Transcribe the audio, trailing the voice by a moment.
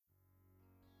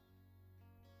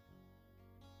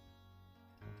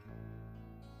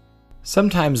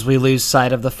Sometimes we lose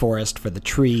sight of the forest for the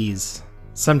trees.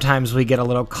 Sometimes we get a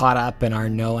little caught up in our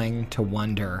knowing to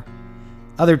wonder.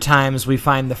 Other times we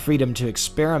find the freedom to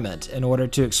experiment in order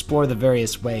to explore the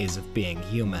various ways of being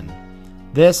human.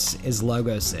 This is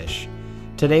Logos-ish.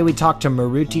 Today we talk to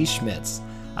Maruti Schmitz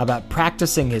about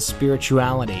practicing his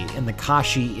spirituality in the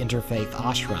Kashi Interfaith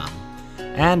Ashram.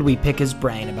 And we pick his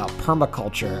brain about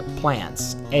permaculture,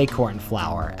 plants, acorn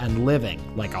flower, and living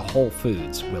like a Whole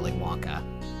Foods Willy Wonka.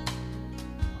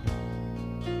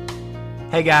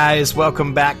 Hey guys,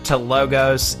 welcome back to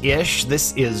Logos-ish.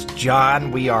 This is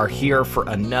John. We are here for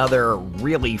another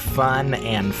really fun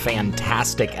and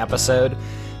fantastic episode.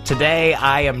 Today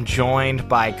I am joined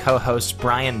by co-hosts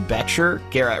Brian Betcher,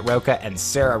 Garrett Roca, and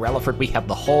Sarah Relaford. We have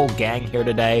the whole gang here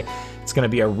today. It's going to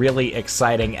be a really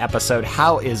exciting episode.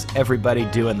 How is everybody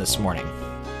doing this morning?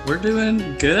 We're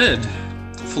doing good.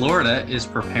 Florida is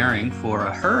preparing for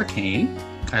a hurricane.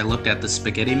 I looked at the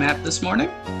spaghetti map this morning,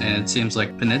 and it seems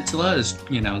like Peninsula is,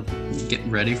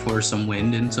 getting ready for some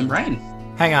wind and some rain.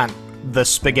 Hang on. The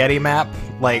spaghetti map?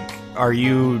 Like, are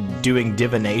you doing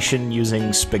divination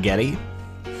using spaghetti?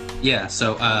 Yeah,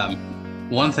 so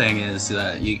one thing is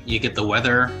you get the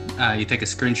weather, you take a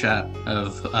screenshot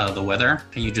of the weather,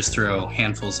 and you just throw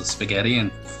handfuls of spaghetti and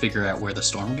figure out where the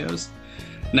storm goes.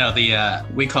 No,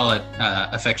 we call it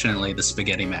affectionately the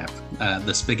spaghetti map.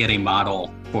 The spaghetti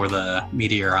model for the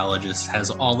meteorologist has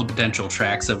all the potential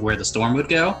tracks of where the storm would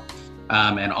go,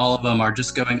 and all of them are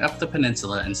just going up the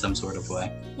peninsula in some sort of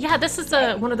way. Yeah, this is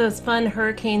one of those fun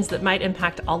hurricanes that might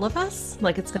impact all of us.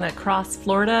 Like it's going to cross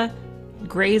Florida,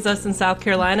 graze us in South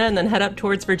Carolina, and then head up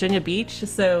towards Virginia Beach.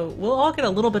 So we'll all get a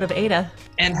little bit of Ada.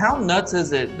 And how nuts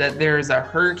is it that there's a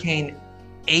Hurricane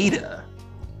Ada?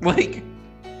 Like,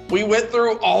 we went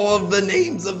through all of the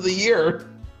names of the year.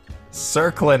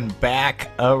 Circling back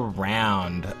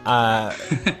around.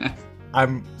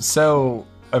 I'm so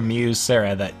amused,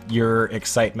 Sarah, that your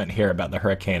excitement here about the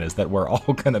hurricane is that we're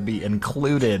all going to be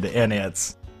included in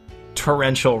its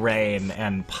torrential rain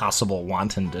and possible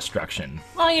wanton destruction.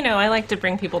 Well, I like to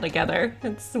bring people together.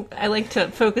 I like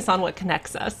to focus on what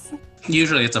connects us.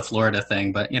 Usually it's a Florida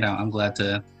thing, but, I'm glad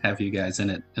to have you guys in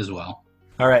it as well.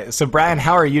 All right, so Brian,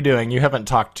 how are you doing? You haven't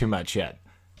talked too much yet.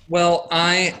 Well,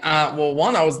 I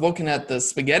was looking at the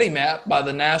spaghetti map by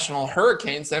the National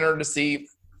Hurricane Center to see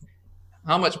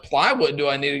how much plywood do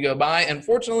I need to go buy. And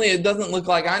fortunately, it doesn't look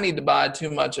like I need to buy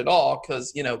too much at all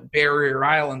because, barrier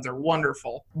islands are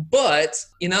wonderful. But,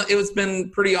 it's been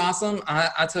pretty awesome.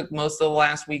 I took most of the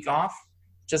last week off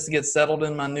just to get settled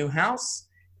in my new house.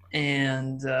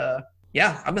 And,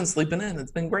 yeah, I've been sleeping in.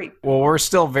 It's been great. Well, we're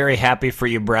still very happy for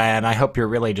you, Brian. I hope you're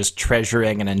really just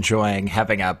treasuring and enjoying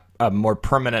having a more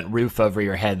permanent roof over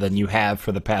your head than you have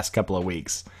for the past couple of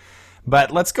weeks.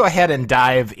 But let's go ahead and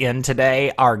dive in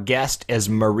today. Our guest is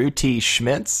Maruti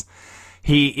Schmitz.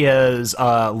 He is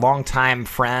a longtime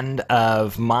friend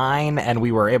of mine, and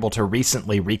we were able to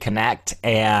recently reconnect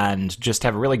and just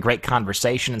have a really great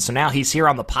conversation. And so now he's here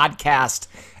on the podcast,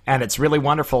 and it's really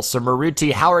wonderful. So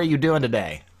Maruti, how are you doing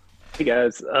today? Hey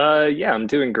guys, yeah, I'm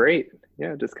doing great.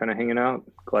 Yeah, just kind of hanging out.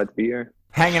 Glad to be here.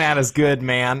 Hanging out is good,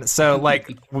 man. So,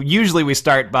 usually we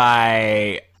start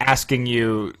by asking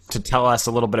you to tell us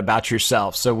a little bit about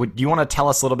yourself. So, do you want to tell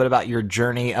us a little bit about your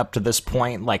journey up to this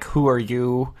point? Like, who are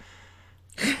you?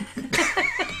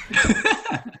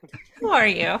 Who are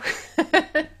you?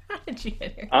 How did you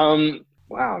get here?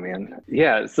 Wow, man.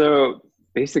 Yeah, so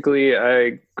basically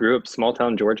I grew up small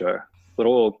town Georgia,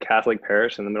 little Catholic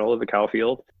parish in the middle of a cow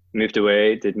field. Moved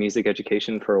away, did music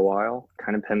education for a while,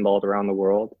 kind of pinballed around the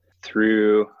world.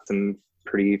 Through some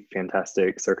pretty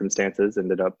fantastic circumstances,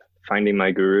 ended up finding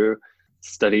my guru,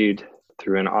 studied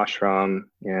through an ashram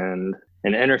and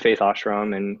an interfaith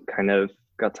ashram, and kind of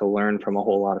got to learn from a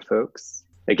whole lot of folks.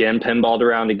 Again, pinballed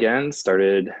around again,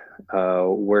 started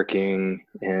working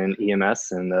in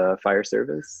EMS and the fire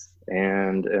service,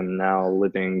 and am now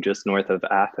living just north of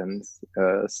Athens,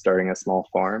 starting a small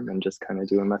farm and just kind of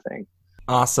doing my thing.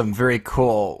 Awesome. Very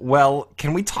cool. Well,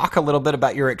 can we talk a little bit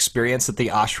about your experience at the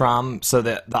ashram? So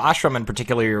the ashram in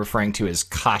particular you're referring to is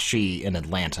Kashi in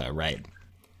Atlanta, right?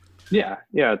 Yeah,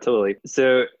 totally.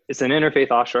 So it's an interfaith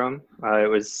ashram. It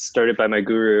was started by my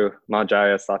guru,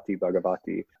 Mahajaya Sati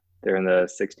Bhagavati. They're in the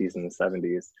 60s and the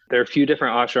 70s. There are a few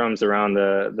different ashrams around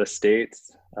the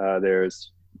states.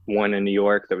 There's one in New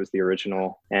York that was the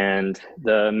original. And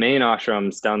the main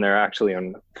ashrams down there actually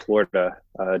in Florida,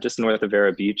 just north of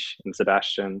Vero Beach in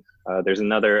Sebastian. There's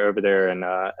another over there in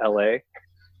LA,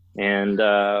 and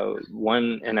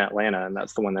one in Atlanta, and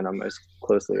that's the one that I'm most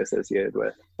closely associated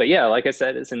with. But yeah, like I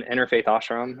said, it's an interfaith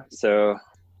ashram. So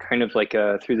kind of like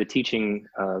through the teaching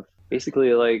of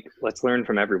Basically, like, let's learn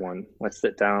from everyone. Let's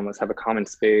sit down. Let's have a common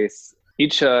space.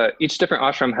 Each different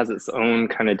ashram has its own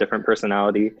kind of different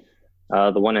personality.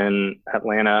 The one in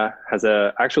Atlanta has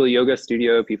a actual yoga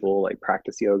studio. People like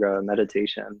practice yoga,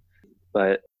 meditation.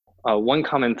 But one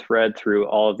common thread through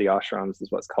all of the ashrams is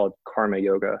what's called karma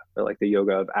yoga, or like the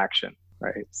yoga of action,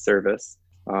 right? Service.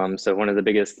 So one of the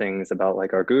biggest things about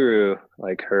like our guru,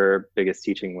 like her biggest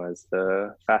teaching was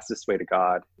the fastest way to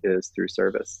God is through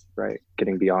service, right?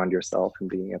 Getting beyond yourself and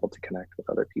being able to connect with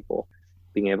other people,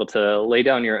 being able to lay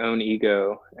down your own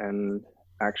ego and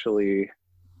actually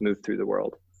move through the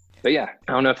world. But yeah,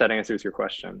 I don't know if that answers your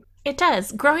question. It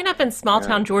does. Growing up in small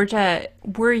town Georgia,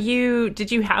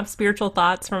 did you have spiritual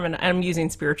thoughts I'm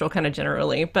using spiritual kind of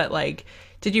generally, but like,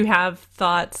 did you have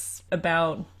thoughts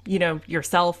about,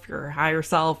 yourself, your higher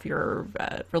self, your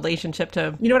relationship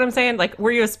to, you know what I'm saying? Like,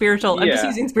 were you a spiritual, I'm just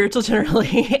using spiritual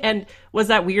generally. And was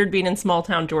that weird being in small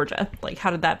town Georgia? Like, how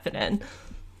did that fit in?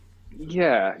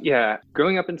 Yeah.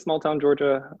 Growing up in small town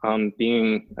Georgia,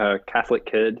 being a Catholic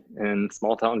kid in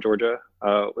small town Georgia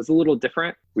was a little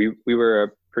different. We were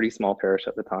a pretty small parish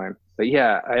at the time. But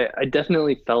yeah, I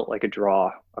definitely felt like a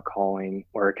draw, a calling,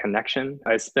 or a connection.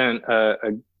 I spent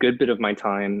a good bit of my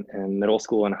time in middle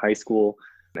school and high school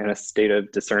in a state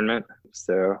of discernment.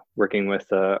 So working with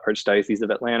the Archdiocese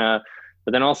of Atlanta,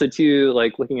 but then also too,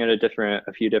 like looking at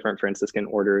a few different Franciscan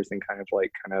orders and kind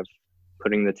of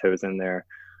putting the toes in there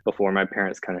before my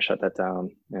parents kind of shut that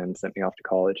down and sent me off to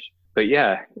college. But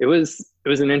yeah, it was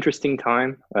an interesting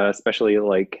time, especially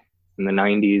like in the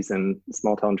 90s and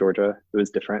small town Georgia. It was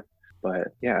different.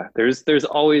 But yeah, there's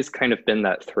always kind of been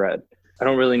that thread. I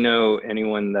don't really know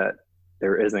anyone that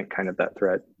there isn't kind of that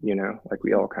thread, like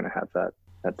we all kind of have that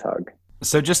tug.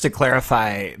 So just to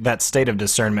clarify, that state of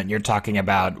discernment you're talking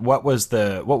about, what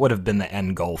would have been the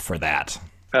end goal for that?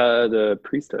 The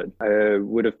priesthood. I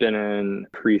would have been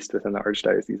a priest within the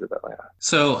Archdiocese of Atlanta.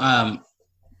 So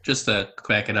just to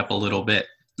back it up a little bit,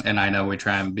 and I know we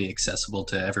try and be accessible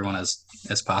to everyone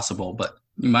as possible, but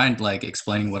you mind like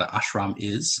explaining what an ashram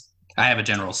is? I have a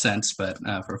general sense, but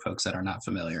for folks that are not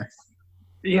familiar.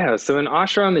 Yeah, so an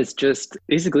ashram is just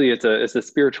basically it's a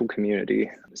spiritual community.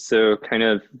 So kind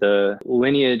of the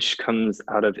lineage comes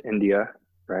out of India,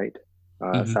 right?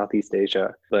 Southeast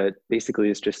Asia, but basically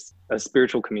it's just a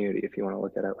spiritual community if you want to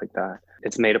look at it like that.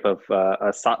 It's made up of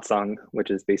a satsang,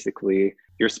 which is basically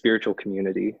your spiritual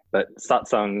community, but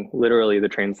satsang, literally the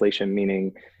translation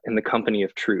meaning in the company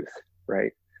of truth,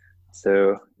 right?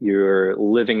 So you're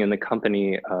living in the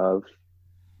company of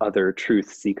other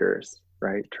truth seekers,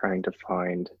 right? Trying to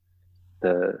find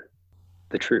the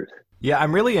truth. Yeah,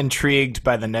 I'm really intrigued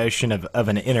by the notion of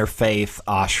an interfaith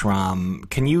ashram.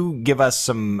 Can you give us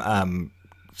some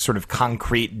sort of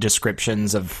concrete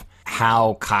descriptions of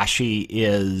how Kashi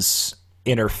is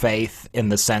interfaith in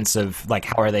the sense of, like,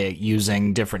 how are they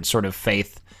using different sort of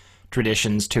faith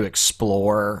traditions to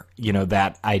explore,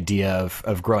 that idea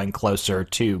of growing closer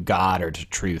to God or to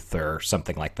truth or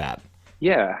something like that?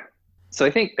 Yeah. So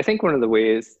I think one of the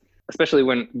ways, especially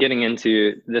when getting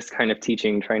into this kind of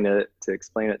teaching, trying to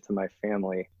explain it to my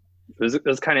family, it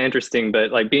was kind of interesting.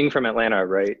 But like being from Atlanta,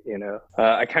 right?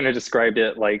 I kind of described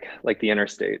it like the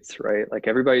interstates, right? Like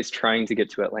everybody's trying to get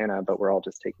to Atlanta, but we're all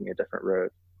just taking a different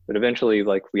road. But eventually,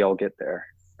 like we all get there,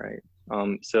 right?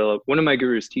 So one of my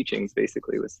guru's teachings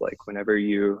basically was like, whenever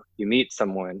you meet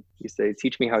someone, you say,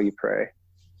 "Teach me how you pray,"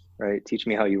 right? "Teach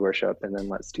me how you worship," and then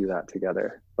let's do that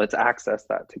together. Let's access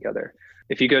that together.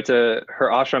 If you go to her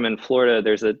ashram in Florida,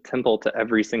 there's a temple to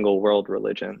every single world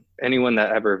religion. Anyone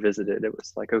that ever visited, it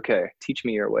was like, okay, teach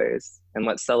me your ways and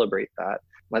let's celebrate that.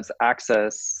 Let's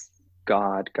access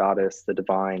God, goddess, the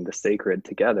divine, the sacred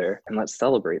together, and let's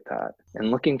celebrate that.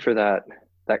 And looking for that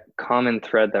common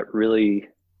thread that really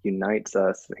unites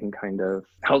us and kind of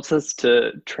helps us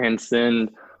to transcend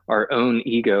our own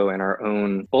ego and our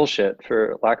own bullshit,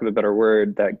 for lack of a better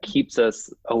word, that keeps us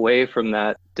away from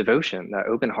that devotion, that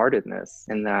open-heartedness,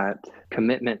 and that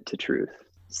commitment to truth.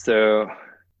 So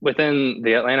within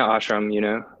the Atlanta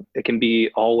ashram, it can be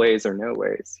all ways or no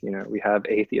ways. We have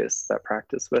atheists that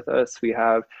practice with us. We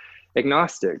have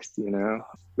agnostics,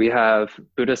 we have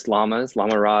Buddhist lamas,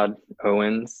 Lama Rod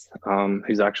Owens,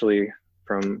 who's actually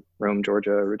from Rome,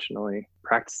 Georgia originally,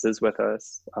 practices with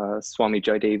us. Swami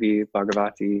Jaidevi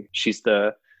Bhagavati, she's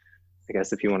I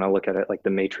guess if you want to look at it like the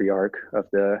matriarch of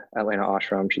the Atlanta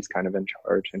ashram, she's kind of in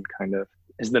charge and kind of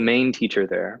is the main teacher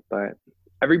there. But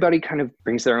everybody kind of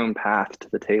brings their own path to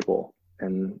the table,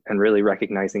 and really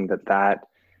recognizing that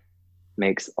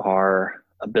makes our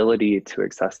ability to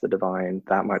access the divine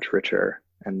that much richer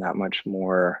and that much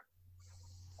more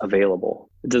available.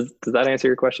 Does that answer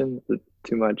your question? Is it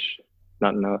too much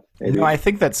not enough. Maybe. No, I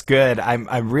think that's good.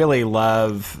 I really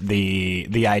love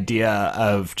the idea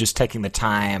of just taking the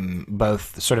time,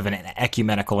 both sort of in an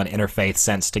ecumenical and interfaith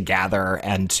sense, to gather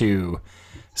and to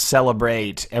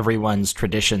celebrate everyone's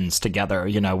traditions together.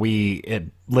 You know,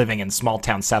 living in small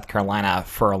town South Carolina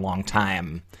for a long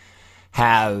time,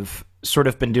 have sort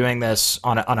of been doing this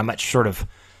on a much sort of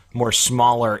more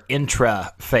smaller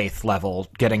intra-faith level,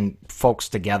 getting folks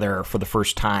together for the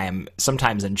first time,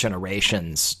 sometimes in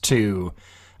generations, to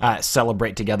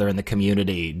celebrate together in the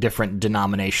community, different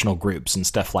denominational groups and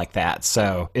stuff like that.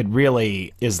 So it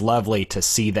really is lovely to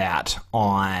see that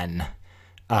on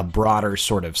a broader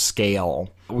sort of scale.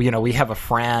 You know, we have a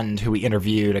friend who we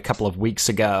interviewed a couple of weeks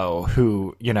ago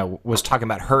who, you know, was talking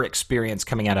about her experience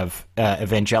coming out of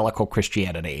evangelical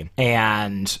Christianity.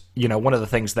 And, you know, one of the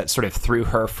things that sort of threw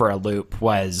her for a loop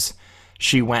was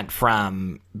she went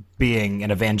from being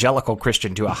an evangelical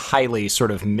Christian to a highly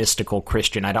sort of mystical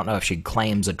Christian. I don't know if she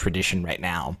claims a tradition right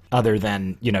now, other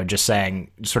than, you know, just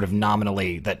saying sort of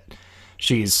nominally that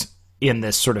she's in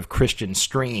this sort of Christian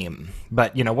stream.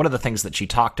 But, you know, one of the things that she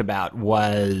talked about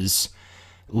was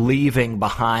leaving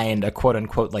behind a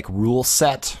quote-unquote like rule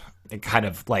set, a kind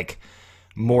of like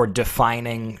more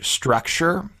defining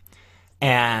structure,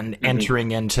 and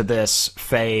entering into this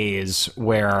phase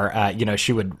where, you know,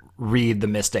 she would read the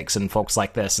mystics and folks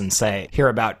like this and hear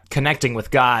about connecting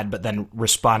with God, but then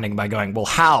responding by going, well,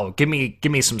 how? Give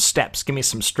me some steps, give me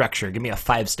some structure, give me a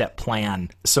 5-step plan.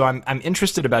 So I'm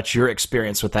interested about your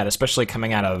experience with that, especially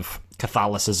coming out of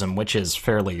Catholicism, which is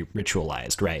fairly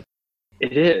ritualized, right?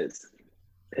 It is.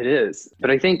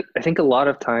 But I think a lot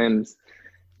of times,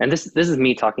 and this is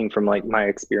me talking from like my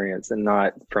experience and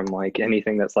not from like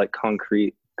anything that's like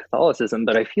concrete Catholicism,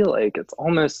 but I feel like it's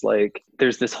almost like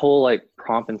there's this whole like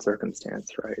pomp and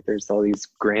circumstance, right? There's all these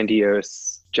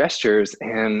grandiose gestures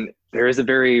and there is a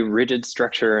very rigid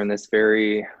structure and this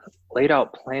very laid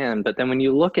out plan. But then when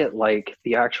you look at like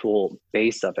the actual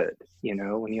base of it, you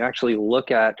know, when you actually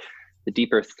look at the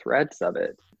deeper threads of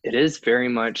it, it is very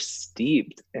much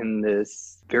steeped in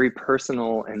this very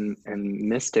personal and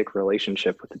mystic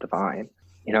relationship with the divine.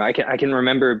 You know, I can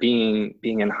remember being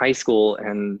in high school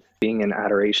and being in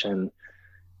adoration,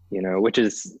 you know, which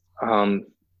is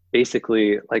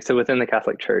basically like, so within the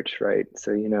Catholic Church, right?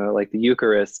 So, you know, like the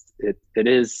Eucharist, it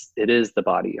is the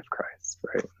body of Christ,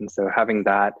 right? And so having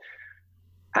that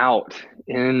out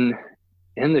in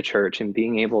the church and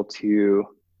being able to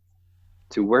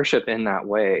worship in that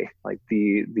way, like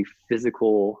the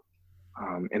physical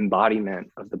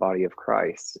embodiment of the body of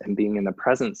Christ and being in the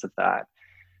presence of that,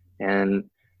 and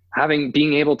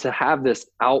being able to have this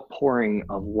outpouring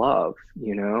of love,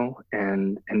 you know,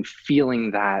 and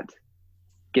feeling that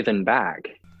given back.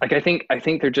 Like I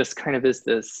think there just kind of is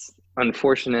this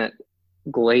unfortunate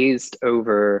glazed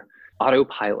over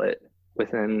autopilot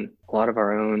within a lot of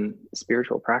our own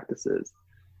spiritual practices,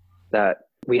 that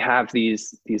we have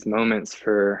these moments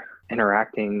for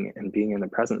interacting and being in the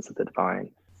presence of the divine,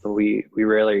 but we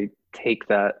rarely take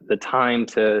the time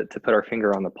to put our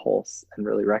finger on the pulse and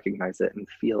really recognize it and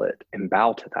feel it and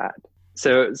bow to that.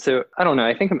 So I don't know.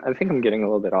 I think I'm getting a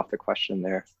little bit off the question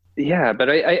there. Yeah, but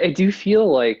I do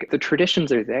feel like the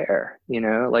traditions are there, you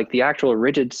know, like the actual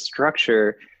rigid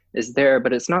structure is there,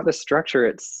 but it's not the structure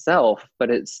itself, but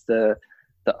it's the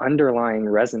underlying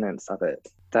resonance of it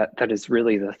that is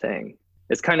really the thing.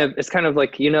 It's kind of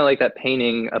like, you know, like that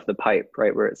painting of the pipe,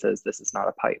 right? Where it says, this is not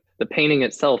a pipe. The painting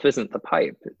itself isn't the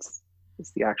pipe. It's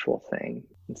the actual thing.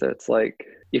 And so it's like,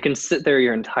 you can sit there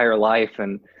your entire life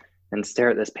and stare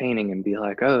at this painting and be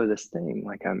like, oh, this thing,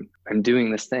 like I'm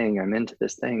doing this thing, I'm into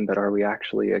this thing, but are we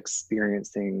actually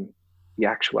experiencing the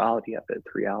actuality of it,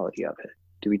 the reality of it?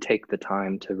 Do we take the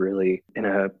time to really, in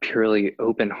a purely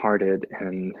open-hearted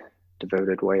and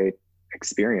devoted way,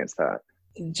 experience that?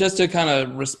 Just to kind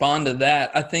of respond to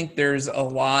that, I think there's a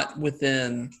lot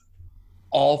within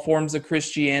all forms of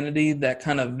Christianity that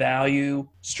kind of value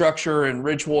structure and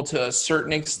ritual to a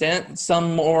certain extent,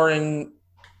 some more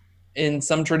in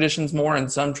some traditions more, in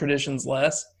some traditions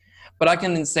less. But I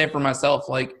can say for myself,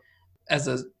 like as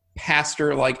a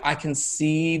pastor, like I can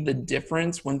see the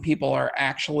difference when people are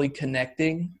actually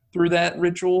connecting through that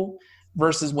ritual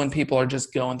versus when people are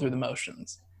just going through the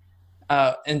motions.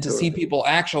 And to see people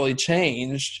actually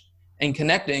changed and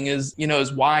connecting is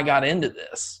why I got into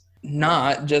this,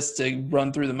 not just to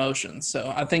run through the motions.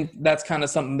 So I think that's kind of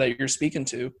something that you're speaking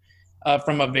to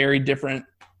from a very different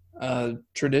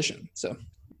tradition. So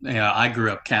yeah, I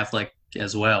grew up Catholic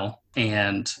as well,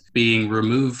 and being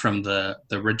removed from the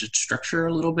rigid structure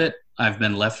a little bit, I've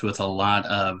been left with a lot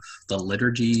of the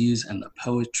liturgies and the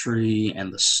poetry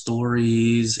and the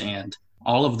stories and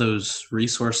all of those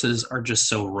resources are just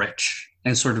so rich,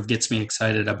 and sort of gets me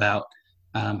excited about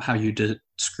how you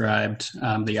described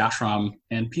the ashram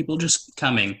and people just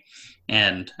coming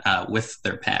and with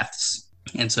their paths.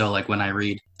 And so like when I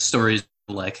read stories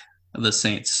like the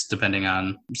saints, depending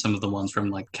on some of the ones from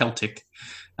like Celtic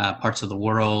parts of the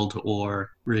world,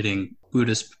 or reading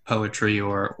Buddhist poetry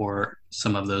or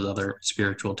some of those other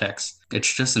spiritual texts,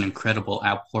 it's just an incredible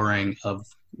outpouring of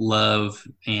love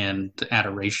and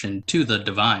adoration to the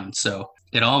divine. So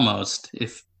it almost,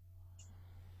 if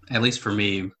at least for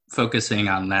me, focusing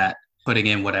on that, putting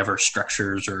in whatever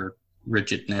structures or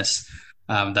rigidness,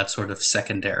 that's sort of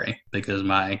secondary, because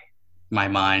my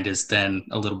mind is then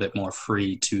a little bit more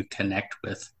free to connect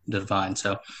with the divine.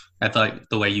 So I thought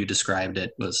the way you described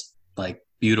it was like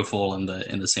beautiful in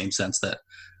the same sense that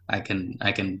I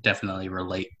can definitely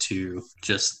relate to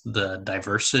just the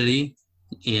diversity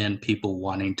in people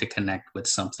wanting to connect with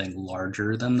something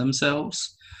larger than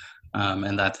themselves,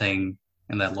 and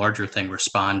that larger thing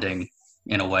responding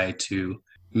in a way to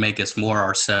make us more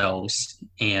ourselves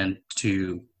and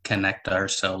to connect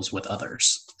ourselves with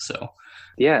others. So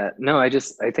yeah, no, I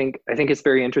think it's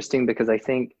very interesting, because I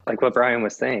think like what Brian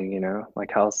was saying,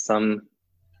 like how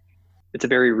it's a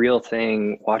very real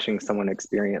thing watching someone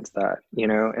experience that,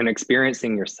 and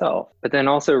experiencing yourself, but then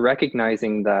also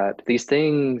recognizing that these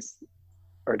things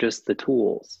are just the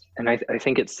tools. And I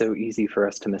think it's so easy for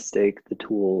us to mistake the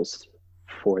tools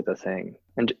for the thing,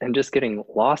 and just getting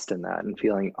lost in that and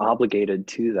feeling obligated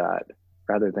to that,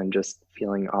 rather than just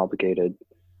feeling obligated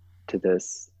to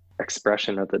this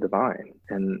expression of the divine,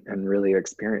 and really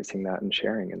experiencing that and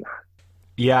sharing in that.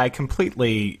 Yeah, I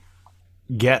completely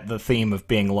get the theme of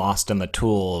being lost in the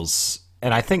tools.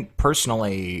 And I think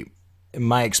personally,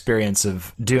 my experience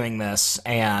of doing this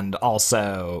and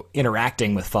also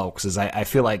interacting with folks is I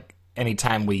feel like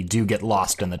anytime we do get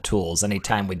lost in the tools,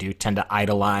 anytime we do tend to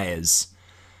idolize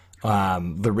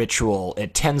the ritual,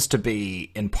 it tends to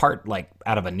be in part like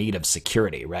out of a need of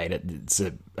security, right? It's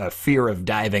a fear of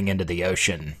diving into the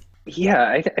ocean. Yeah,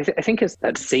 I think it's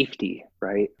that safety,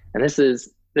 right? And this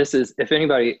is if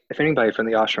anybody from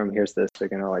the ashram hears this, they're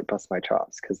gonna like bust my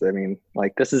chops, because I mean,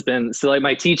 like, this has been like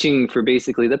my teaching for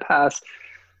basically the past,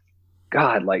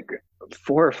 like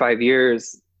 4 or 5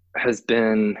 years has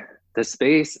been the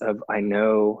space of I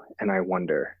know and I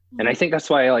wonder. And I think that's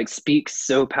why I like speak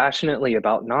so passionately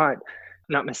about not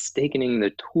mistaking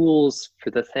the tools for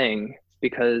the thing,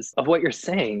 because of what you're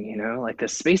saying, like the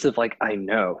space of like I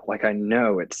know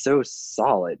it's so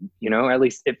solid, at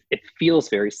least it feels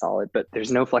very solid, but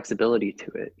there's no flexibility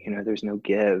to it, there's no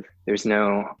give, there's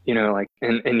no, like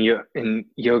in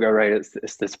yoga, right,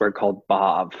 it's this word called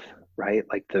bhav, right?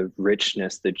 Like the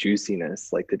richness, the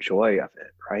juiciness, like the joy of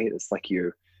it, right? It's like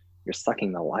you're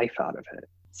sucking the life out of it.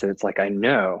 So it's like I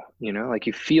know, like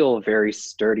you feel very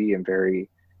sturdy and very,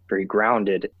 very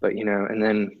grounded, but and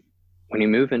then when you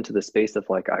move into the space of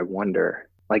like I wonder,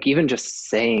 like even just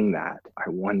saying that I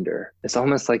wonder, it's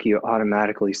almost like you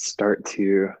automatically start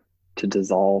to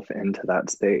dissolve into that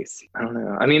space. I don't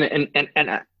know. I mean,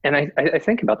 and I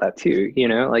think about that too,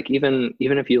 like even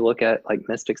if you look at like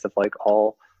mystics of like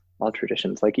all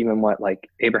traditions, like even what like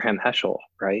Abraham Heschel,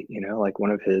 right? Like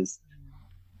one of his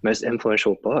most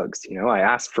influential books, I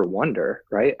Ask for Wonder,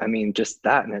 right? I mean, just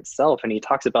that in itself. And he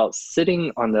talks about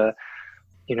sitting on the,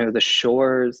 the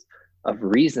shores of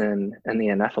reason and the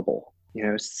ineffable,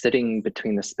 sitting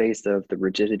between the space of the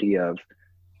rigidity of,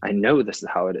 I know this is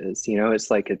how it is, it's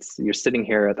like you're sitting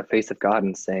here at the face of God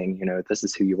and saying, this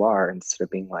is who you are, instead of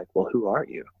being like, well, who are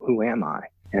you? Who am I?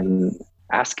 And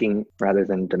asking rather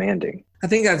than demanding. I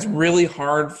think that's really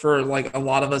hard for like a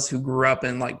lot of us who grew up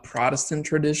in like Protestant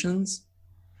traditions,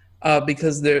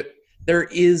 because there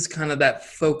is kind of that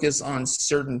focus on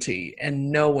certainty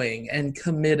and knowing and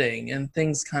committing and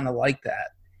things kind of like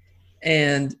that.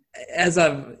 And as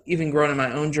I've even grown in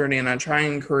my own journey, and I try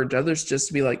and encourage others just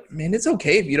to be like, man, it's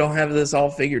okay if you don't have this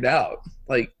all figured out.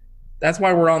 Like, that's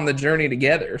why we're on the journey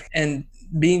together. And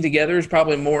being together is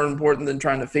probably more important than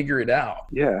trying to figure it out.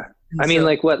 Yeah. I mean,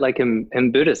 like what, like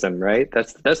in Buddhism, right?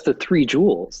 That's the 3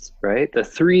 jewels, right? The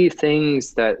 3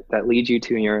 things that lead you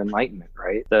to your enlightenment,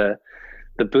 right? The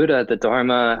Buddha, the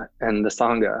Dharma, and the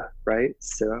Sangha, right?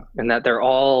 So, and that they're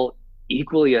all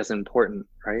equally as important,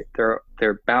 right?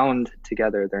 They're bound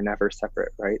together. They're never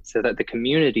separate, right? So that the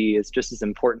community is just as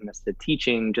important as the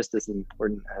teaching, just as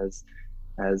important as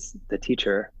the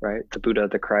teacher, right? The Buddha,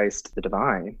 the Christ, the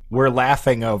divine. We're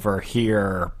laughing over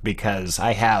here because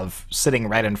I have sitting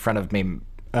right in front of me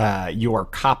your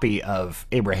copy of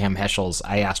Abraham Heschel's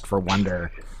I Asked for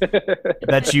Wonder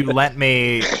that you lent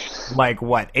me like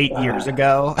what, 8 years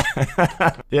ago.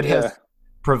 It has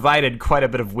provided quite a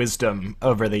bit of wisdom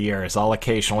over the years. I'll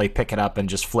occasionally pick it up and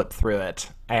just flip through it.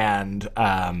 And,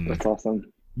 That's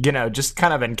awesome. just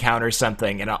kind of encounter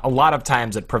something. And a lot of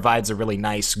times it provides a really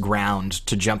nice ground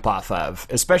to jump off of,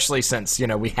 especially since,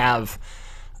 we have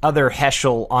other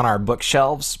Heschel on our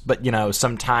bookshelves, but,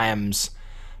 sometimes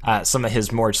some of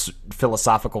his more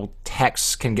philosophical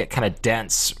texts can get kind of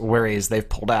dense, whereas they've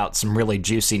pulled out some really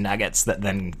juicy nuggets that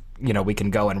then, we can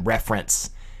go and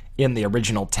reference in the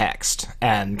original text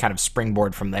and kind of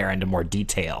springboard from there into more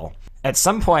detail. At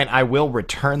some point, I will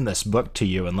return this book to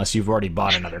you unless you've already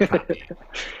bought another copy.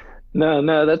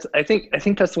 No, I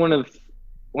think that's one of,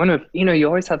 you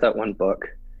always have that one book,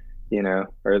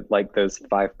 or like those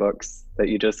 5 books that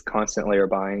you just constantly are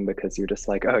buying because you're just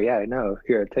like, oh yeah, I know,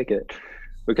 here, take it.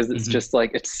 Because it's just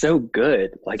like, it's so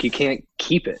good. Like you can't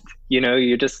keep it,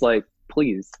 you're just like,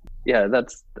 please. Yeah,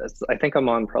 that's I think I'm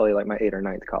on probably like my 8th or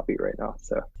 9th copy right now.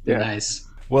 So yeah. Nice.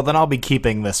 Well, then I'll be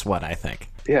keeping this one, I think.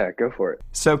 Yeah, go for it.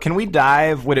 So can we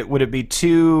dive, would it be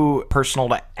too personal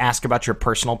to ask about your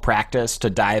personal practice, to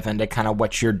dive into kind of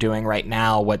what you're doing right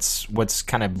now? What's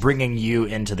kind of bringing you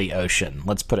into the ocean?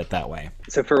 Let's put it that way.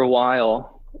 So for a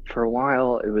while,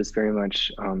 it was very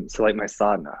much, so like my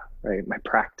sadhana, right? My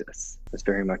practice was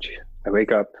very much, I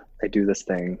wake up, I do this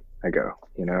thing, I go,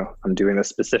 I'm doing this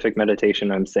specific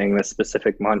meditation, I'm saying this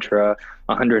specific mantra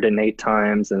 108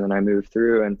 times, and then I move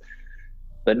through.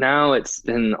 But now it's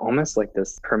been almost like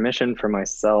this permission for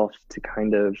myself to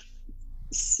kind of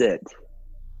sit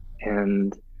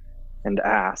and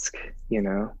ask,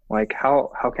 like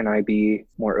how can I be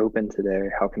more open today?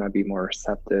 How can I be more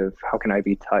receptive? How can I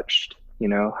be touched?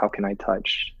 How can I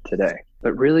touch today?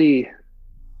 But really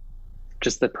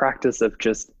just the practice of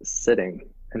just sitting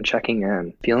and checking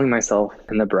in, feeling myself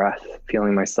in the breath,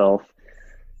 feeling myself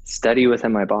steady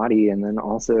within my body, and then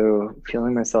also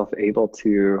feeling myself able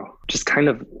to just kind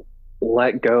of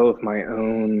let go of my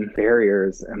own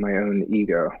barriers and my own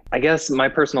ego. I guess my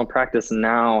personal practice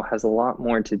now has a lot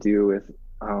more to do with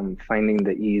finding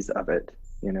the ease of it,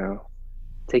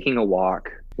 taking a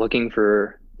walk, looking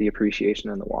for the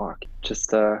appreciation in the walk.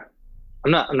 Just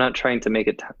I'm not trying to make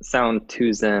it sound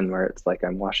too zen, where it's like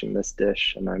I'm washing this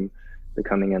dish and I'm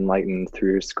becoming enlightened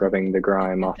through scrubbing the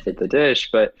grime off of the dish.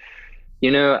 But,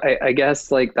 I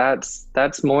guess like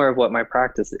that's more of what my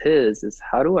practice is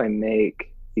how do I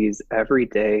make these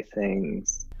everyday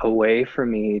things a way for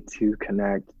me to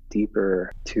connect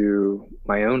deeper to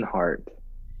my own heart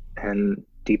and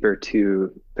deeper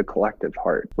to the collective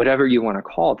heart, whatever you want to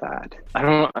call that. I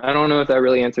don't know if that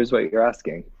really answers what you're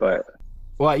asking, but.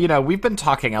 Well, we've been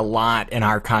talking a lot in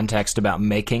our context about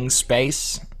making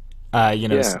space.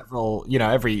 Several,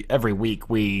 every week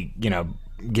we,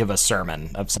 give a sermon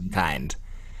of some kind.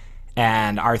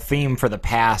 And our theme for the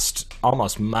past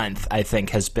almost month, I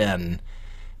think, has been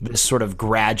this sort of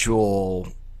gradual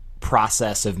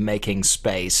process of making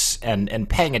space and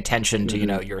paying attention to,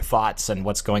 your thoughts and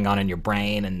what's going on in your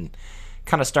brain, and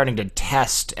kind of starting to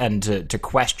test and to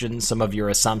question some of your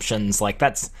assumptions. Like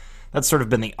that's sort of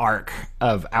been the arc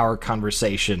of our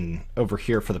conversation over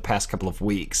here for the past couple of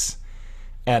weeks.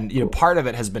 And, part of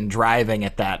it has been driving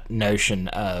at that notion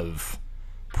of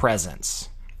presence,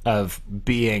 of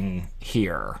being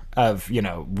here, of,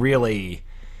 really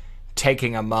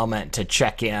taking a moment to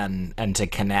check in and to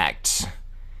connect.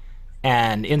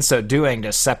 And in so doing,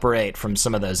 to separate from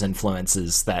some of those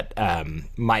influences that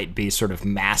might be sort of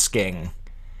masking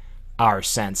our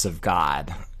sense of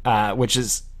God, which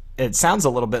is, it sounds a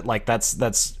little bit like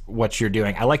that's what you're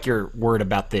doing. I like your word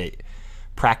about the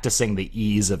practicing the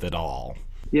ease of it all.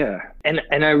 Yeah. And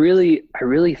I really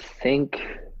think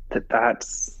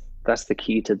that's the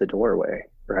key to the doorway,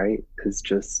 right? Is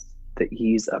just the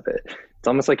ease of it. It's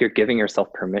almost like you're giving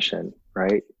yourself permission,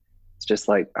 right? It's just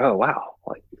like, oh, wow.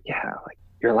 Like, yeah, like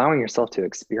you're allowing yourself to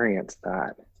experience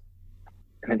that.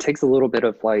 And it takes a little bit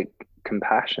of like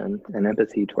compassion and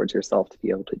empathy towards yourself to be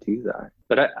able to do that.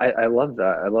 But I love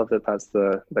that. I love that that's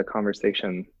the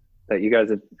conversation that you guys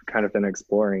have kind of been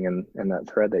exploring, and that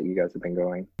thread that you guys have been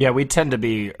going. Yeah, I tend to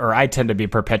be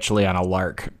perpetually on a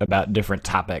lark about different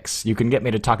topics. You can get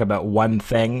me to talk about one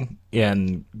thing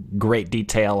in great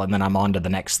detail, and then I'm on to the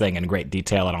next thing in great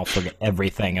detail, and I'll forget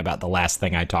everything about the last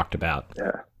thing I talked about.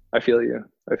 Yeah, I feel you.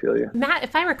 Matt,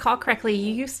 if I recall correctly,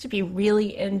 you used to be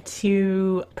really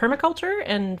into permaculture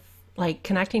and like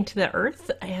connecting to the earth,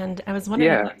 and I was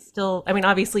wondering if that's still, I mean,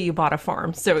 obviously you bought a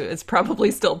farm, so it's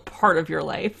probably still part of your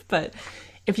life, but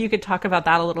if you could talk about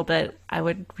that a little bit, I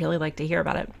would really like to hear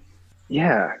about it.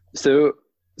 Yeah. So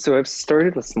I've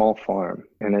started a small farm,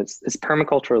 and it's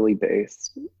permaculturally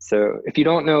based. So if you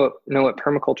don't know what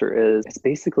permaculture is, it's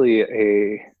basically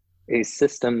a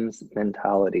systems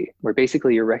mentality, where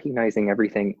basically you're recognizing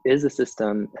everything is a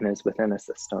system and is within a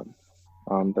system,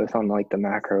 both on like the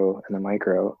macro and the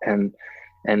micro.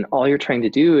 And all you're trying to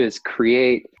do is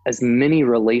create as many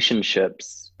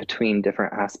relationships between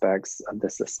different aspects of the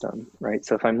system, right?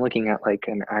 So if I'm looking at like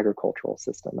an agricultural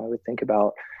system, I would think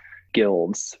about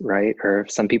guilds, right? Or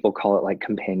some people call it like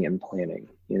companion planning.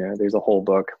 You know, there's a whole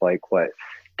book like what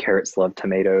carrots love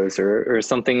tomatoes or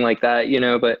something like that, you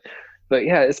know, but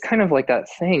yeah, it's kind of like that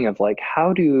thing of like,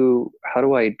 how do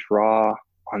I draw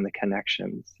on the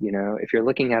connections? You know, if you're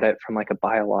looking at it from like a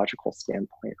biological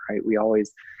standpoint, right? We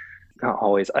always, not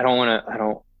always, I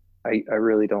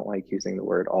really don't like using the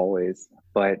word always,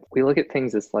 but we look at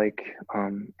things as like,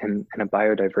 in a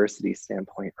biodiversity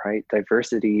standpoint, right?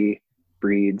 Diversity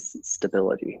breeds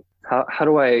stability. How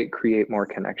do I create more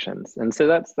connections? And so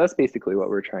that's basically what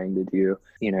we're trying to do.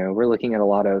 You know, we're looking at a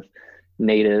lot of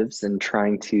natives and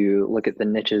trying to look at the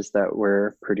niches that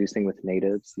we're producing with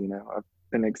natives. You know, I've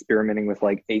been experimenting with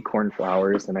like acorn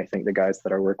flowers, and I think the guys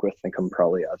that I work with think I'm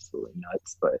probably absolutely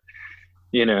nuts, but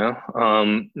you know,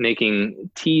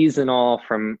 making teas and all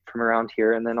from around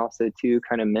here, and then also too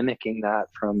kind of mimicking that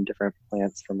from different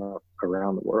plants from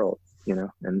around the world, you know,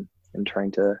 and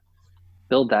trying to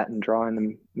build that and draw in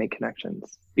and make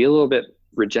connections. Be a little bit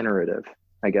regenerative,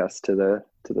 I guess, to the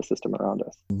system around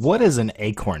us. What is an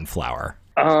acorn flower?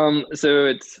 So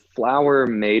it's flour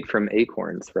made from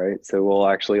acorns, right? So we'll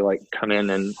actually like come in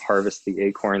and harvest the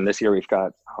acorn. This year we've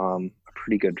got a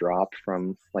pretty good drop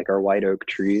from like our white oak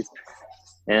trees.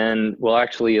 And we'll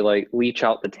actually like leach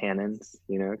out the tannins,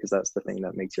 you know, because that's the thing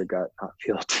that makes your gut not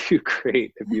feel too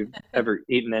great if you've ever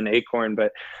eaten an acorn,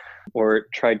 or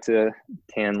tried to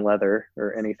tan leather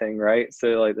or anything, right?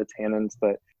 So like the tannins,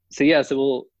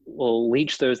 so we'll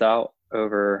leach those out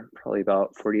over probably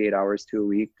about 48 hours to a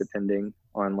week, depending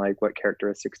on like what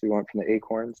characteristics we want from the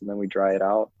acorns. And then we dry it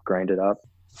out, grind it up,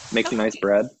 make some nice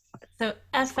bread. So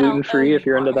gluten-free if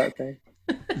you're into that thing.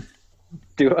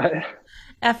 Do I?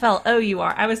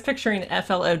 FLOUR. I was picturing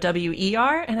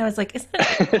FLOWER, and I was like, isn't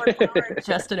an flower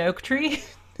just an oak tree?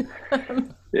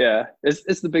 Yeah,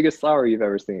 it's the biggest flower you've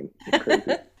ever seen. It's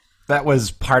crazy. That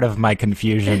was part of my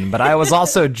confusion, but I was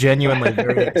also genuinely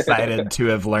very excited to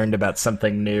have learned about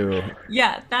something new.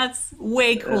 Yeah, that's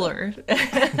way cooler.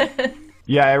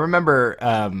 Yeah, I remember,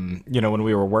 when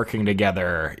we were working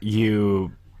together,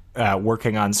 you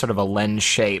working on sort of a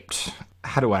lens-shaped,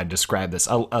 how do I describe this?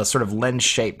 A sort of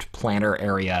lens-shaped planter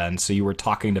area, and so you were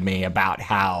talking to me about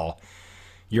how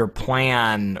your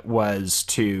plan was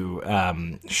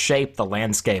to shape the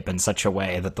landscape in such a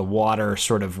way that the water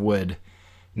sort of would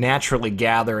naturally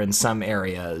gather in some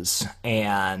areas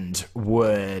and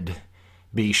would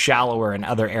be shallower in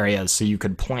other areas, so you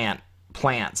could plant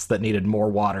plants that needed more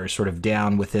water sort of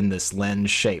down within this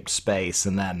lens-shaped space,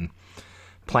 and then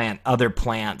plant other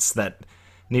plants that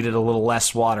needed a little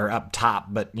less water up top,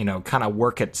 but, you know, kind of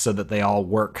work it so that they all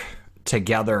work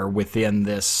together within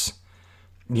this,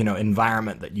 you know,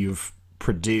 environment that you've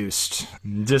produced.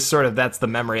 Just sort of, that's the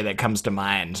memory that comes to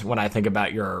mind when I think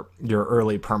about your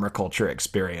early permaculture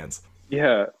experience.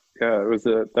 Yeah, that was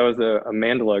a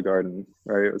mandala garden,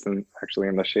 right? It was actually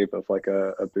in the shape of like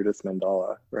a Buddhist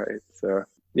mandala, right? So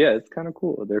yeah, it's kind of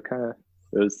cool. It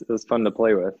was fun to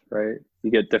play with, right? You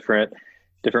get different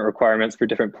requirements for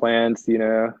different plants, you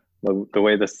know, the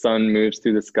way the sun moves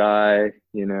through the sky,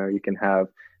 you know, you can have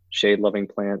shade-loving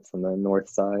plants on the north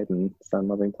side and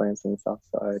sun-loving plants on the south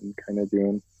side, and kind of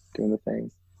doing the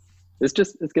thing. It's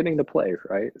getting to play,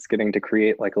 right? It's getting to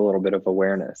create like a little bit of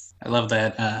awareness. I love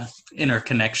that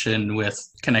interconnection with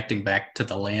connecting back to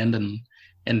the land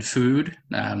and food.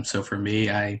 So for me,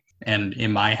 and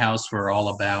in my house, we're all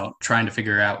about trying to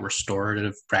figure out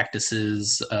restorative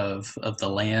practices of the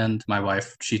land. My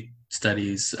wife, she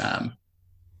studies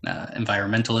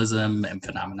environmentalism and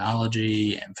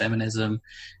phenomenology and feminism,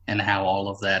 and how all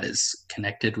of that is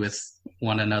connected with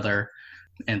one another.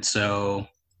 And so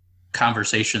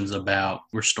conversations about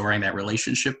restoring that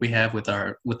relationship we have with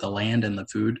the land and the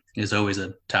food is always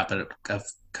a topic of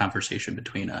conversation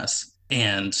between us.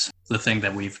 And the thing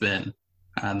that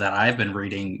that I've been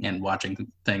reading and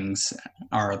watching things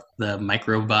are the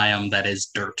microbiome that is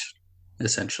dirt,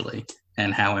 essentially,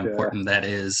 and how important that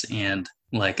is, and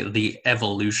like the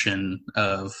evolution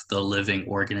of the living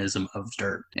organism of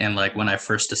dirt. And like when I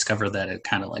first discovered that, it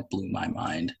kind of like blew my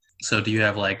mind. So do you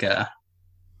have like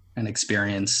an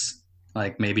experience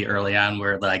like maybe early on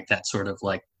where like that sort of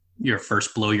like your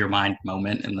first blow your mind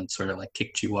moment and then sort of like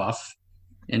kicked you off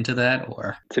into that?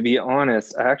 Or to be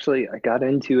honest, I got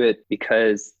into it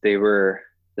because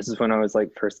this is when I was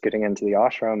like first getting into the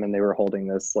ashram, and they were holding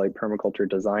this like permaculture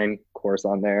design course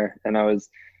on there, and I was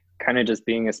kind of just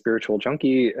being a spiritual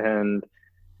junkie. And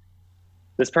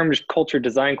this permaculture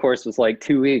design course was like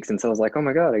 2 weeks. And so I was like, oh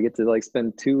my God, I get to like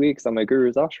spend 2 weeks on my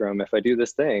guru's ashram if I do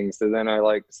this thing. So then I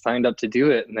like signed up to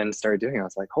do it and then started doing it. I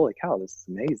was like, holy cow, this is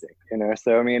amazing. You know?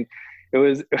 So, I mean, it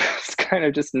was kind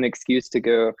of just an excuse to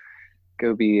go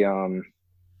be,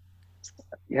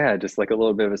 just like a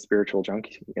little bit of a spiritual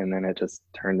junkie. And then it just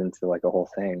turned into like a whole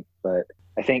thing. But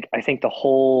I think the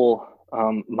whole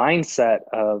mindset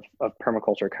of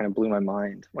permaculture kind of blew my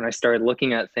mind when I started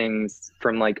looking at things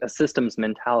from like a systems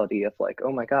mentality of like,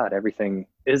 oh my God, everything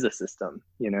is a system,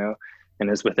 you know, and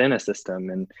is within a system.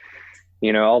 And,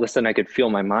 you know, all of a sudden I could feel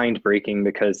my mind breaking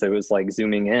because it was like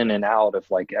zooming in and out of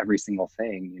like every single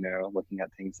thing, you know, looking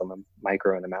at things on the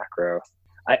micro and the macro.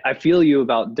 I feel you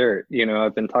about dirt. You know,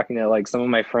 I've been talking to like some of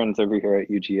my friends over here at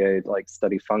UGA, like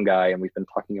study fungi, and we've been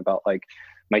talking about like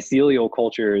mycelial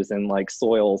cultures and like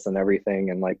soils and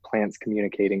everything, and like plants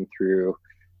communicating through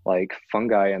like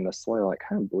fungi in the soil. It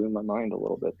kind of blew my mind a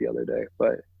little bit the other day.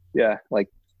 But yeah, like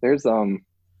there's the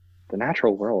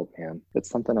natural world, man.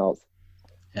 It's something else.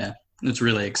 Yeah, it's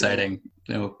really exciting.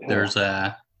 You know, there's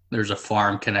a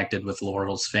farm connected with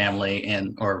Laurel's family,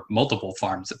 or multiple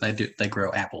farms that they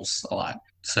grow apples a lot.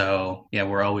 So yeah,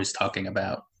 we're always talking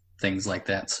about things like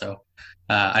that. So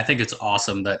I think it's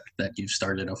awesome that you've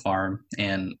started a farm,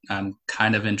 and I'm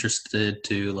kind of interested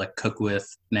to like cook with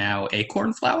now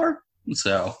acorn flour.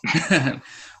 So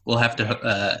we'll have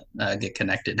to get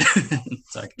connected.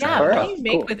 So I can try what do you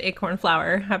make with acorn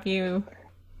flour? Have you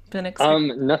been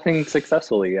nothing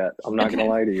successfully yet. I'm not gonna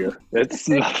lie to you.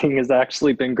 Nothing has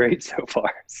actually been great so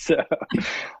far. So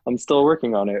I'm still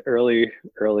working on it.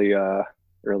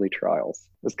 Early trials.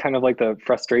 It's kind of like the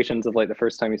frustrations of like the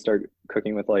first time you start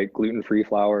cooking with like gluten-free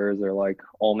flours or like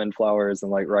almond flours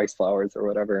and like rice flours or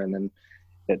whatever, and then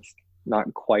it's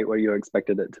not quite what you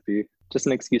expected it to be. Just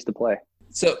an excuse to play.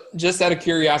 So just out of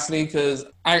curiosity, because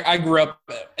I grew up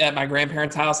at my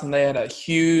grandparents' house and they had a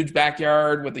huge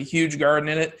backyard with a huge garden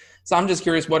in it. So I'm just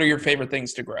curious, what are your favorite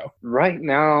things to grow? Right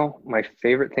now, my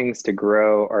favorite things to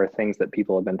grow are things that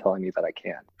people have been telling me that I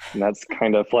can't. And that's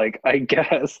kind of like, I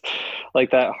guess,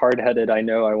 like that hard-headed, I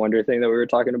know, I wonder thing that we were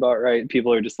talking about, right?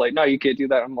 People are just like, no, you can't do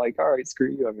that. I'm like, all right, screw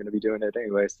you. I'm going to be doing it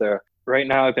anyway. So right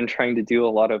now I've been trying to do a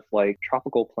lot of like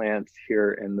tropical plants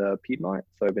here in the Piedmont.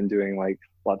 So I've been doing like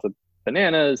lots of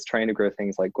bananas, trying to grow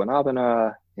things like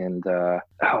guanabana and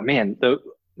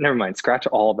never mind, scratch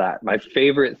all that. My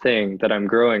favorite thing that I'm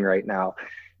growing right now,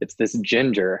 it's this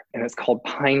ginger, and it's called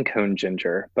pine cone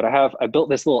ginger. But I built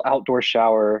this little outdoor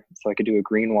shower so I could do a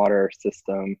gray water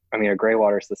system.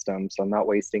 So I'm not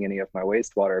wasting any of my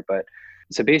wastewater. But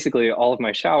so basically all of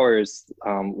my showers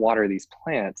water these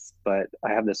plants, but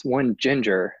I have this one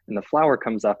ginger and the flower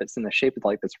comes up. It's in the shape of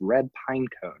like this red pine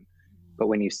cone. But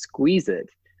when you squeeze it,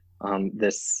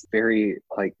 this very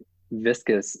like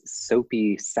viscous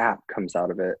soapy sap comes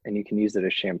out of it, and you can use it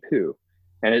as shampoo,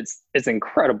 and it's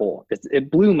incredible.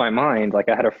 It blew my mind. Like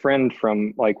I had a friend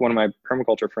from like one of my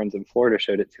permaculture friends in Florida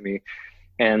showed it to me,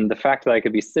 and the fact that I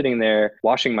could be sitting there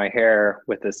washing my hair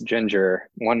with this ginger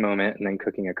one moment and then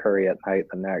cooking a curry at night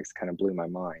the next kind of blew my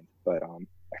mind. But I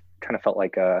kind of felt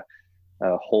like a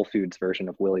Whole Foods version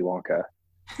of Willy Wonka.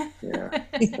 Yeah.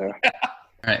 So. All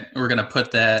right, we're gonna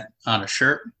put that on a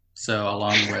shirt. So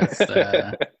along with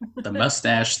the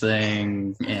mustache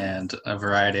thing and a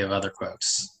variety of other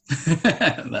quotes.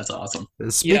 That's awesome.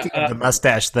 Speaking of the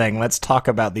mustache thing, let's talk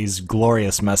about these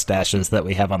glorious mustaches that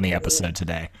we have on the episode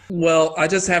today. Well, I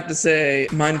just have to say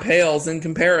mine pales in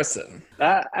comparison.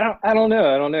 I don't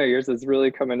know. Yours is really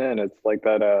coming in. It's like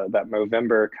that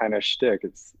Movember kind of shtick.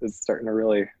 It's starting to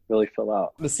really, really fill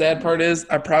out. The sad part is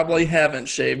I probably haven't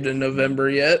shaved in November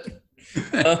yet.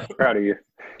 Proud of you.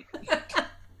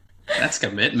 That's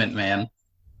commitment, man.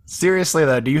 Seriously,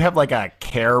 though, do you have like a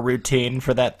care routine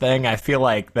for that thing? I feel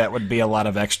like that would be a lot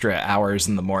of extra hours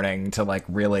in the morning to like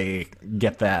really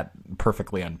get that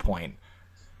perfectly on point.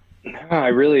 No, I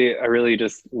really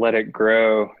just let it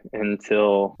grow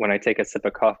until when I take a sip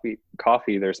of coffee,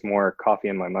 there's more coffee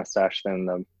in my mustache than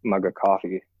the mug of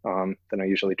coffee. Then I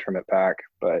usually trim it back.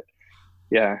 But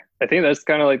yeah, I think that's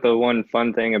kind of like the one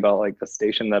fun thing about like the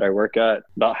station that I work at.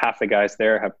 About half the guys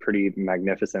there have pretty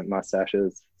magnificent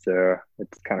mustaches. So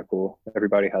it's kind of cool.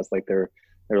 Everybody has like their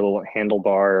little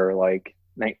handlebar or like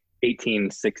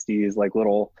 1860s, like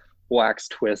little wax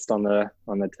twist on the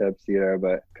tips, you know,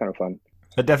 but kind of fun.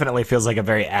 It definitely feels like a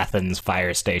very Athens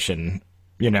fire station.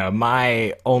 You know,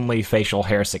 my only facial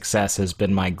hair success has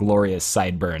been my glorious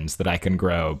sideburns that I can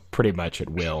grow pretty much at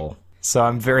will. So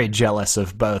I'm very jealous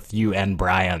of both you and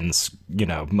Brian's, you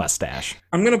know, mustache.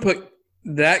 I'm going to put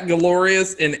That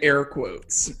glorious in air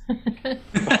quotes.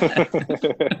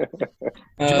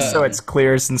 Just so it's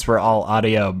clear, since we're all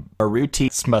audio,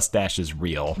 Maruti's mustache is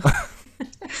real.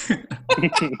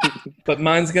 But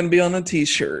mine's going to be on a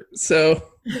t-shirt. So,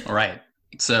 All right.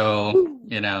 So,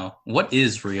 what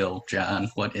is real, John?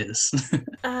 What is?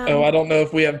 I don't know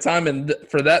if we have time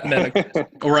for that medical.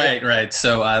 Right.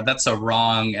 So that's a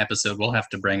wrong episode. We'll have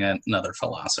to bring another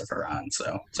philosopher on.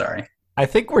 So, sorry. I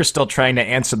think we're still trying to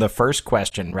answer the first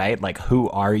question, right? Like, who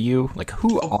are you? Like,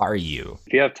 who are you?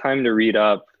 If you have time to read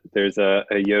up, there's a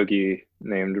yogi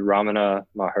named Ramana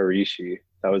Maharishi.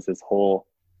 That was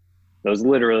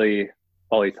literally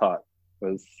all he taught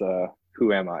was,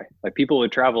 who am I? Like, people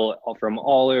would travel from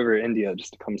all over India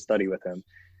just to come study with him.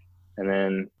 And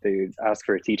then they'd ask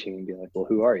for a teaching and be like, well,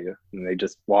 who are you? And they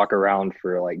just walk around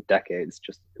for like decades,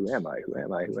 just, who am I? Who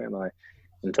am I? Who am I?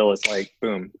 Until it's like,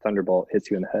 boom, thunderbolt hits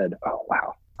you in the head. Oh,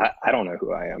 wow. I don't know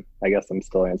who I am. I guess I'm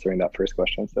still answering that first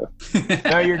question. So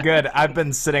No, you're good. I've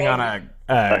been sitting on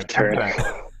left turn.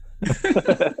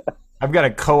 I've got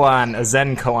a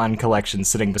Zen koan collection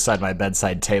sitting beside my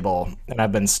bedside table, and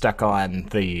I've been stuck on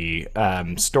the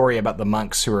story about the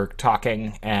monks who were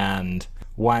talking, and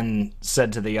one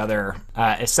said to the other,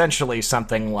 essentially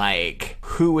something like,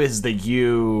 who is the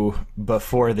you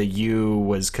before the you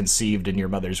was conceived in your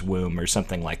mother's womb, or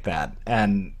something like that.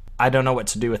 And I don't know what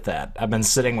to do with that. I've been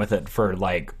sitting with it for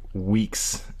like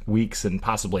weeks and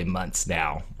possibly months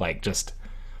now, like just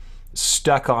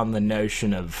stuck on the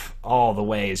notion of all the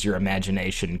ways your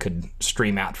imagination could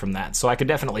stream out from that. So I could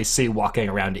definitely see walking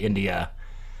around India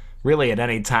really at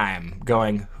any time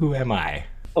going, who am I?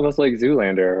 Almost like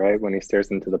Zoolander, right? When he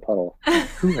stares into the puddle.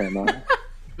 Who am I?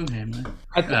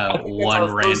 I think one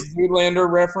our first Zoolander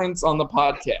reference on the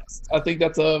podcast. I think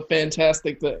that's a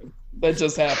fantastic thing that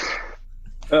just happened.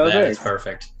 Oh, That thanks. is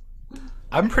perfect.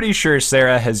 I'm pretty sure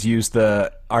Sarah has used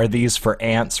the "are these for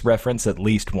ants" reference at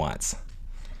least once.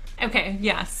 Okay,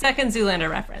 yeah, second Zoolander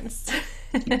reference.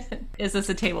 Is this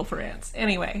a table for ants?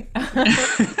 Anyway.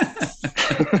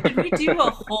 Did we do a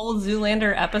whole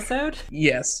Zoolander episode?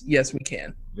 Yes, we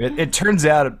can. It turns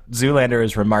out Zoolander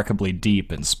is remarkably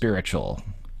deep and spiritual,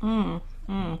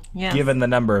 Yes. given the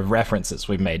number of references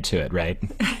we've made to it, right?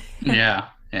 Yeah.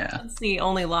 That's the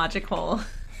only logical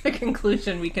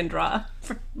conclusion we can draw.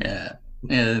 Yeah.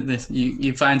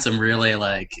 You find some really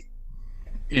like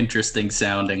interesting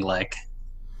sounding, like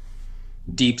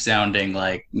deep sounding,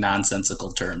 like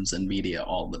nonsensical terms in media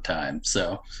all the time.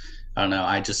 So I don't know.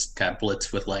 I just got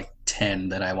blitzed with like 10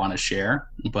 that I want to share,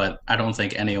 but I don't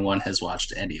think anyone has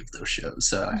watched any of those shows.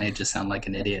 So I just sound like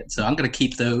an idiot. So I'm going to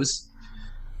keep those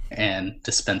and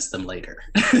dispense them later.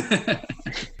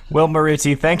 Will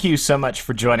Maruti, thank you so much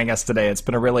for joining us today. It's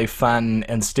been a really fun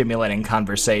and stimulating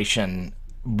conversation.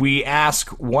 We ask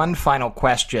one final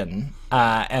question,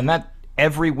 and that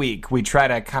every week we try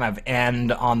to kind of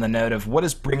end on the note of what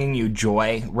is bringing you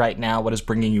joy right now, what is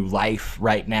bringing you life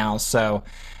right now. So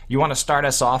you want to start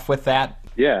us off with that?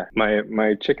 Yeah,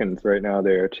 my chickens right now,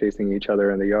 they're chasing each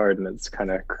other in the yard, and it's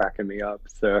kind of cracking me up.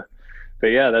 So, but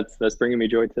yeah, that's bringing me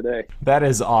joy today. That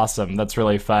is awesome. That's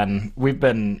really fun. We've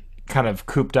been kind of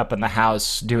cooped up in the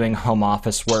house doing home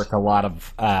office work a lot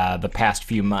of the past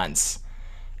few months.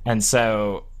 And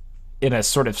so in a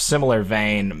sort of similar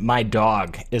vein, my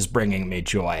dog is bringing me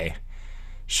joy.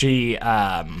 She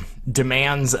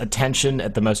demands attention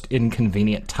at the most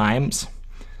inconvenient times.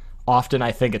 Often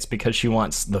I think it's because she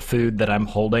wants the food that I'm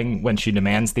holding when she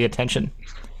demands the attention.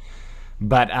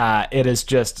 But it is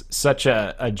just such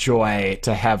a joy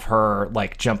to have her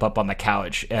like jump up on the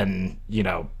couch and,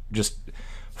 just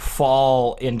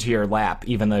fall into your lap,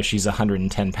 even though she's a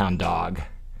 110-pound dog,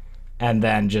 and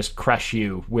then just crush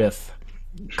you with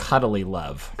cuddly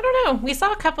love. I don't know. We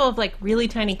saw a couple of like really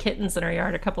tiny kittens in our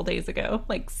yard a couple days ago,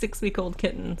 like 6-week-old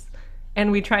kittens,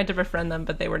 and we tried to befriend them,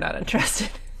 but they were not interested.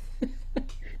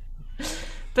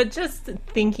 But just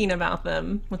thinking about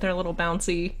them with their little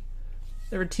bouncy,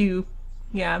 there were 2.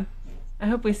 Yeah, I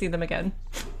hope we see them again.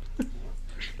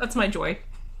 That's my joy.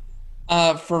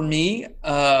 For me,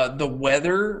 the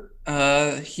weather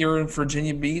here in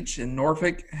Virginia Beach and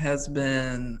Norfolk has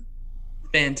been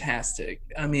fantastic.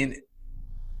 I mean,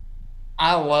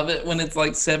 I love it when it's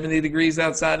like 70 degrees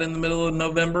outside in the middle of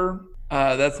November.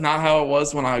 That's not how it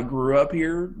was when I grew up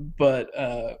here, but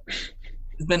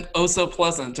it's been oh so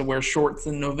pleasant to wear shorts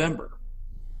in November.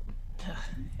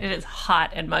 It is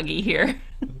hot and muggy here.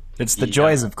 It's the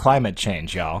joys of climate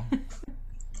change, y'all.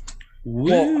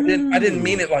 Well, I didn't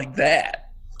mean it like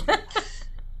that.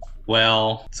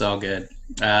 Well, it's all good.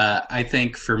 I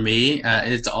think for me,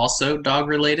 it's also dog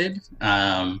related.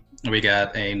 We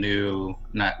got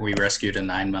we rescued a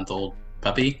 9-month-old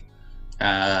puppy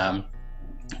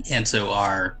And so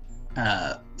our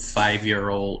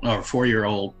 5-year-old or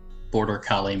 4-year-old Border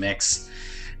Collie mix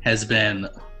has been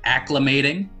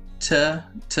acclimating to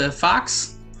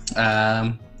Fox,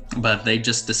 but they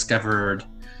just discovered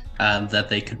that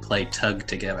they could play tug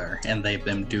together, and they've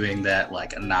been doing that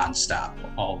like nonstop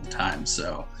all the time.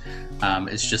 So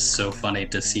it's just so funny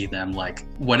to see them like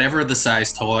whatever the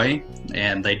size toy,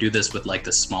 and they do this with like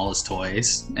the smallest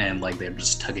toys, and like they're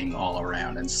just tugging all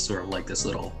around, and it's sort of like this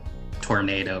little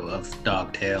tornado of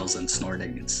dog tails and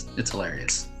snorting. It's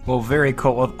hilarious. Well, very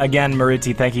cool. Well, again,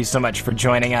 Maruti, thank you so much for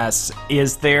joining us.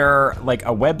 Is there like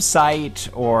a website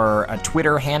or a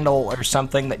Twitter handle or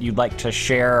something that you'd like to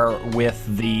share with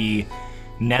the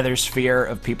nethersphere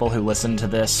of people who listen to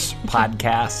this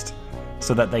podcast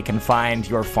so that they can find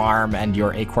your farm and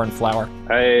your acorn flower?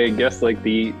 I guess like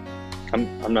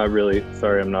I'm not really,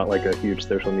 sorry, I'm not like a huge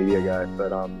social media guy,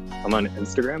 but I'm on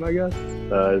Instagram, I guess.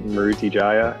 Maruti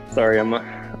Jaya. Sorry, I'm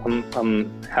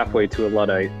halfway to a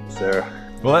Luddite, so.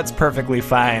 Well, that's perfectly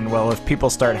fine. Well, if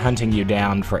people start hunting you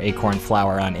down for acorn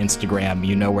flower on Instagram,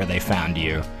 you know where they found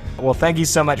you. Well, thank you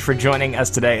so much for joining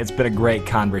us today. It's been a great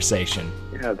conversation.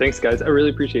 Yeah, thanks, guys. I really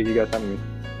appreciate you guys having me.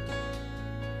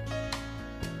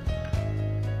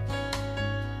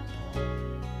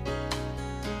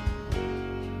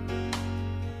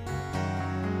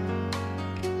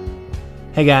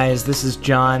 Hey guys, this is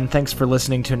John. Thanks for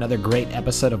listening to another great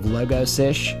episode of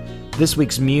Logos-ish. This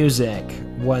week's music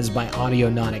was by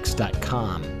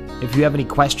Audionautics.com. If you have any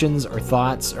questions or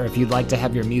thoughts, or if you'd like to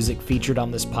have your music featured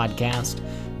on this podcast,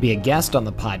 be a guest on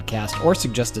the podcast, or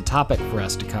suggest a topic for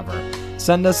us to cover,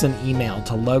 send us an email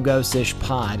to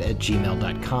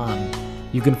logosishpod@gmail.com.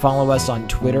 You can follow us on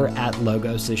Twitter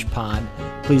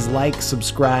 @logosishpod. Please like,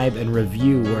 subscribe, and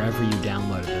review wherever you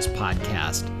downloaded this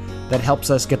podcast. That helps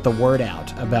us get the word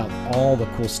out about all the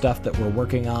cool stuff that we're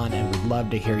working on, and we'd love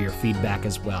to hear your feedback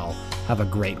as well. Have a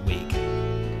great week.